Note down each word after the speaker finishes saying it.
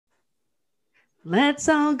Let's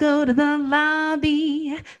all go to the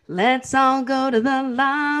lobby. Let's all go to the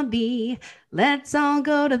lobby. Let's all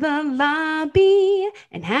go to the lobby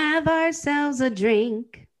and have ourselves a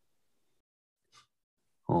drink.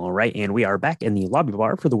 All right, and we are back in the lobby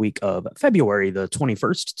bar for the week of February the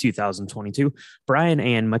 21st, 2022. Brian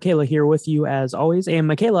and Michaela here with you as always. And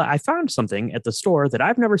Michaela, I found something at the store that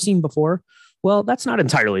I've never seen before. Well, that's not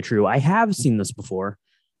entirely true. I have seen this before,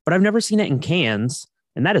 but I've never seen it in cans,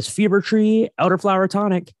 and that is Fever Tree Elderflower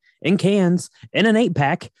Tonic in cans in an 8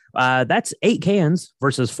 pack. That's 8 cans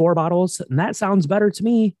versus 4 bottles, and that sounds better to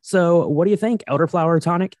me. So, what do you think? Elderflower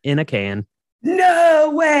Tonic in a can.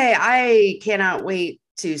 No way. I cannot wait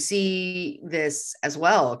to see this as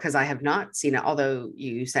well because I have not seen it, although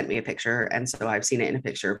you sent me a picture. And so I've seen it in a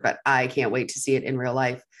picture, but I can't wait to see it in real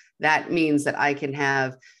life. That means that I can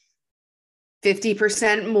have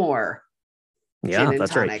 50% more Yeah, gin and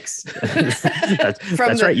that's right. tonics from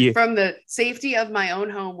That's right. from the safety of my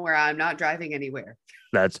own home where I'm not driving anywhere.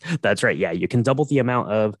 That's right. Yeah, you can double the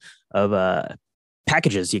amount of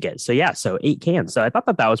packages you get. So yeah, so 8 cans. So I thought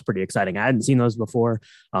that was pretty exciting. I hadn't seen those before,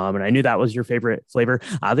 and I knew that was your favorite flavor.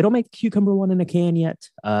 They don't make the cucumber one in a can yet,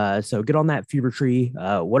 so get on that, Fever Tree.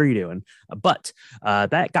 What are you doing? But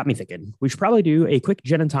that got me thinking. We should probably do a quick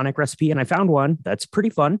gin and tonic recipe, and I found one that's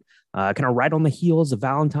pretty fun. Kind of right on the heels of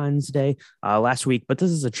Valentine's Day last week, but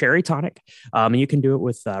this is a cherry tonic. And you can do it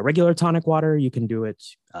with regular tonic water. You can do it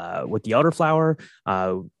with the elderflower.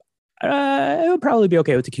 It would probably be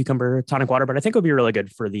okay with the cucumber tonic water, but I think it would be really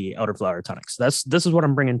good for the elderflower tonics. This is what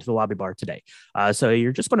I'm bringing to the lobby bar today. So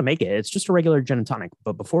you're just going to make it. It's just a regular gin and tonic,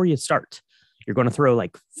 but before you start, you're going to throw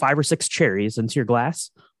like 5 or 6 cherries into your glass,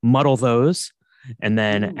 muddle those, and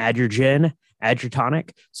then add your gin, add your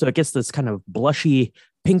tonic. So it gets this kind of blushy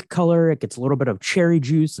pink color. It gets a little bit of cherry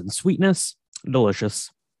juice and sweetness. Delicious.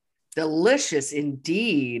 Delicious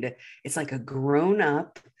indeed. It's like a grown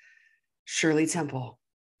up Shirley Temple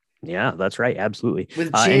Yeah, that's right. Absolutely.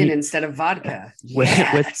 with And gin instead of vodka. with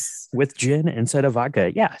Yes. with gin instead of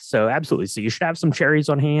vodka. Yeah, so absolutely. So you should have some cherries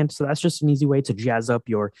on hand. So that's just an easy way to jazz up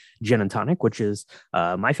your gin and tonic, which is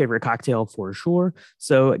my favorite cocktail for sure.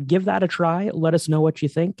 So give that a try. Let us know what you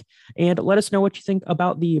think, and let us know what you think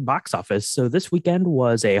about the box office. So this weekend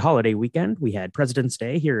was a holiday weekend. We had President's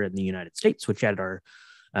Day here in the United States, which had our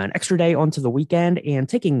an extra day onto the weekend, and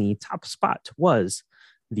taking the top spot was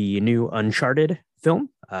the new Uncharted film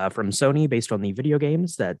from Sony based on the video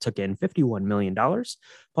games that took in $51 million,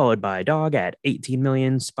 followed by Dog at 18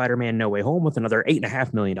 million, Spider-Man No Way Home with another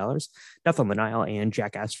 $8.5 million, Death on the Nile, and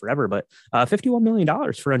Jackass Forever. But $51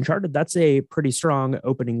 million for Uncharted, that's a pretty strong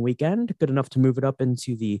opening weekend, good enough to move it up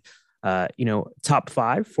into the top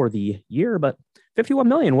 5 for the year. But 51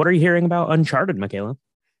 million, what are you hearing about Uncharted, Michaela?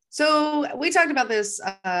 So we talked about this,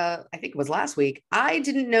 I think it was last week. I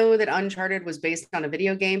didn't know that Uncharted was based on a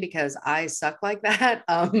video game because I suck like that.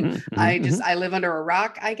 I live under a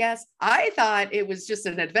rock, I guess. I thought it was just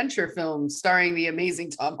an adventure film starring the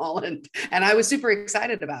amazing Tom Holland, and I was super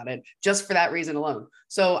excited about it just for that reason alone.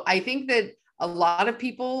 So I think that a lot of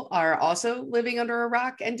people are also living under a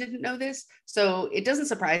rock and didn't know this. So it doesn't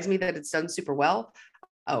surprise me that it's done super well.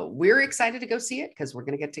 Oh, we're excited to go see it because we're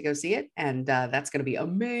going to get to go see it, and that's going to be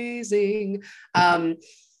amazing. That's right.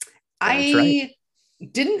 I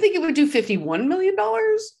didn't think it would do $51 million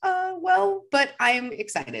well, but I'm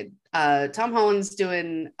excited. Tom Holland's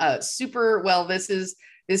doing super well. This is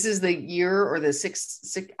the year or the six,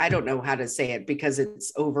 I don't know how to say it because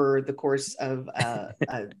it's over the course of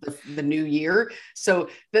the new year. So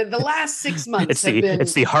the last 6 months have been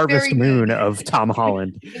it's the harvest very moon good. of Tom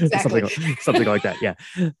Holland, Exactly. something like that. Yeah,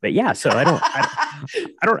 but yeah. So I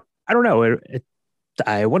don't know.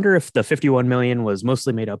 I wonder if the 51 million was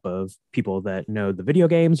mostly made up of people that know the video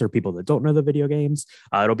games or people that don't know the video games.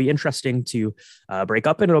 It'll be interesting to break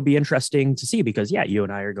up, and it'll be interesting to see because yeah, you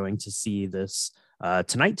and I are going to see this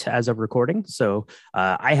tonight as of recording. So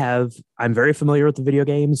I'm very familiar with the video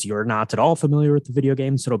games. You're not at all familiar with the video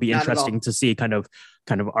games. So it'll be Not at interesting all. to see kind of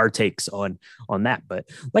our takes on that. But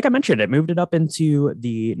like I mentioned, it moved it up into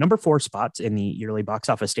the number 4 spots in the yearly box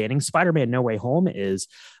office standings. Spider-Man No Way Home is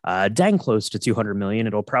dang close to 200 million.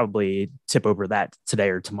 It'll probably tip over that today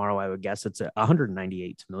or tomorrow. I would guess it's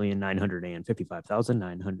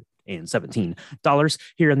 198,955,917 dollars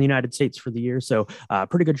here in the United States for the year. So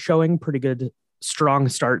pretty good showing, pretty good strong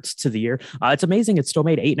start to the year. It's amazing. It still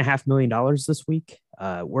made $8.5 million this week.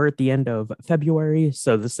 We're at the end of February,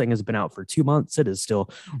 so this thing has been out for 2 months. It is still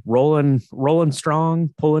rolling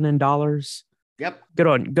strong, pulling in dollars. Yep. Good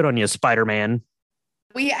on you, Spider-Man.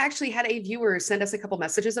 We actually had a viewer send us a couple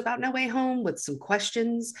messages about No Way Home with some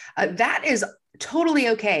questions. That is totally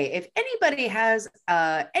okay. If anybody has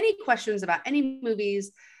any questions about any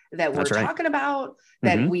movies that we're talking about,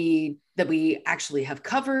 that we actually have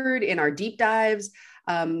covered in our deep dives,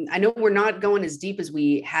 I know we're not going as deep as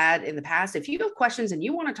we had in the past. If you have questions and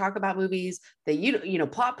you want to talk about movies that you know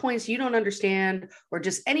plot points you don't understand, or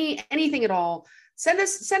just anything at all, send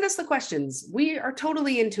us the questions. We are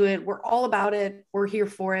totally into it. We're all about it. We're here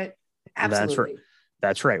for it. Absolutely.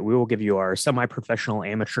 That's right. We will give you our semi-professional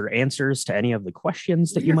amateur answers to any of the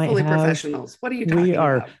questions that you might have. Professionals. What are you talking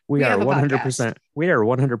about? We are 100%. We are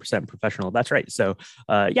 100% professional. That's right. So,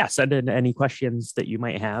 send in any questions that you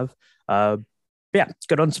might have. Yeah, it's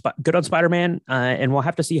good on Spider-Man, and we'll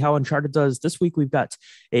have to see how Uncharted does this week. We've got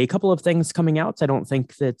a couple of things coming out. I don't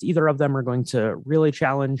think that either of them are going to really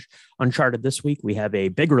challenge Uncharted this week. We have a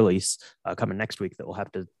big release coming next week that we'll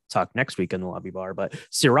have to talk next week in the lobby bar, but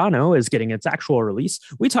Cyrano is getting its actual release.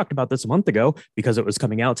 We talked about this a month ago because it was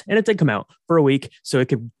coming out, and it did come out for a week so it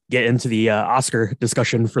could get into the Oscar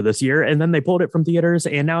discussion for this year, and then they pulled it from theaters,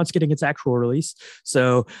 and now it's getting its actual release.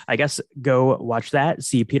 So I guess go watch that,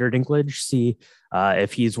 see Peter Dinklage, see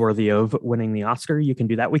if he's worthy of winning the Oscar. You can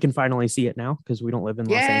do that. We can finally see it now because we don't live in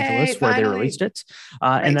Los Angeles where they released it.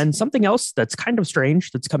 Right. And then something else that's kind of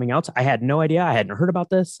strange that's coming out. I had no idea. I hadn't heard about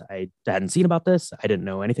this. I hadn't seen about this. I didn't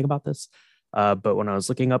know anything about this. But when I was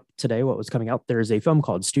looking up today what was coming out, there's a film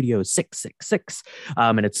called Studio 666,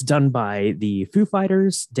 and it's done by the Foo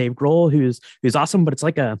Fighters, Dave Grohl, who's awesome. But it's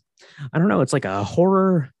like it's like a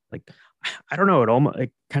horror, like, I don't know.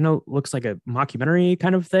 It kind of looks like a mockumentary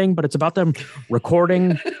kind of thing, but it's about them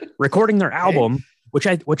recording their album, which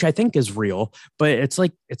I think is real, but it's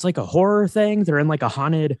like a horror thing. They're in like a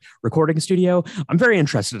haunted recording studio. I'm very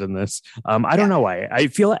interested in this. I don't know why. I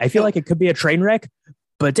feel like it could be a train wreck,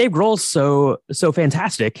 but Dave Grohl's so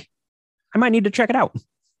fantastic. I might need to check it out.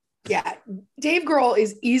 Yeah, Dave Grohl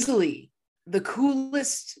is easily the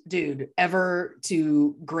coolest dude ever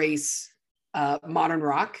to grace modern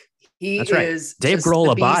rock. That's right. Dave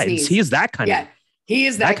Grohl abides. He is that kind of. He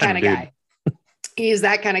is that kind of guy. He is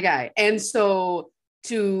that kind of guy. And so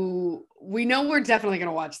we know we're definitely going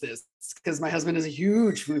to watch this because my husband is a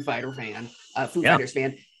huge Foo Fighters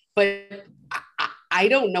fan, but I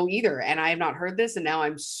don't know either. And I have not heard this. And now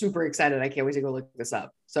I'm super excited. I can't wait to go look this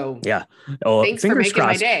up. So thanks for making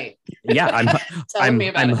my day. Yeah.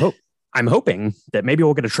 I'm hoping that maybe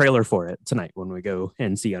we'll get a trailer for it tonight when we go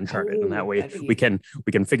and see Uncharted, and that way we can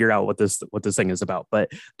figure out what this thing is about.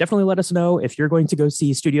 But definitely let us know if you're going to go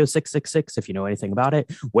see Studio 666, if you know anything about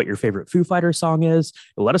it, what your favorite Foo Fighters song is.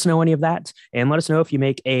 Let us know any of that, and let us know if you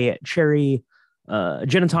make a cherry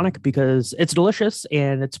gin and tonic, because it's delicious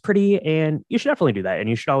and it's pretty, and you should definitely do that. And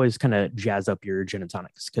you should always kind of jazz up your gin and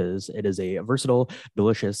tonics because it is a versatile,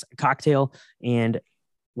 delicious cocktail, and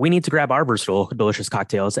we need to grab our versatile, delicious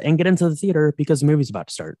cocktails and get into the theater because the movie's about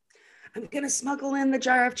to start. I'm going to smuggle in the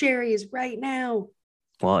jar of cherries right now.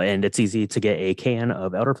 Well, and it's easy to get a can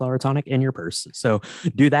of elderflower tonic in your purse. So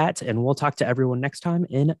do that, and we'll talk to everyone next time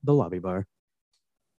in the lobby bar.